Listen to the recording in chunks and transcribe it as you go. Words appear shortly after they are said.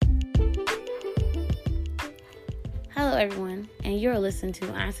everyone, and you're listening to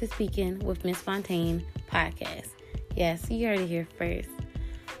Honestly Speaking with Miss Fontaine podcast. Yes, you heard it here first.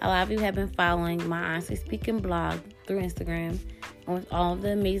 A lot of you have been following my Honestly Speaking blog through Instagram, and with all of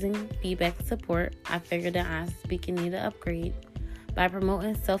the amazing feedback and support, I figured that Honestly Speaking needed an upgrade. By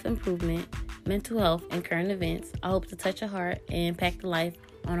promoting self-improvement, mental health, and current events, I hope to touch a heart and impact life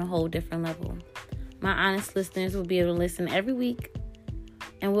on a whole different level. My honest listeners will be able to listen every week,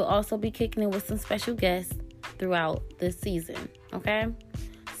 and we'll also be kicking it with some special guests throughout this season, okay?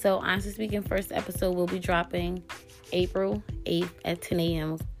 So, Honestly Speaking, first episode will be dropping April 8th at 10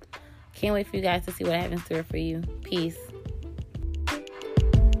 a.m. Can't wait for you guys to see what I have in store for you. Peace.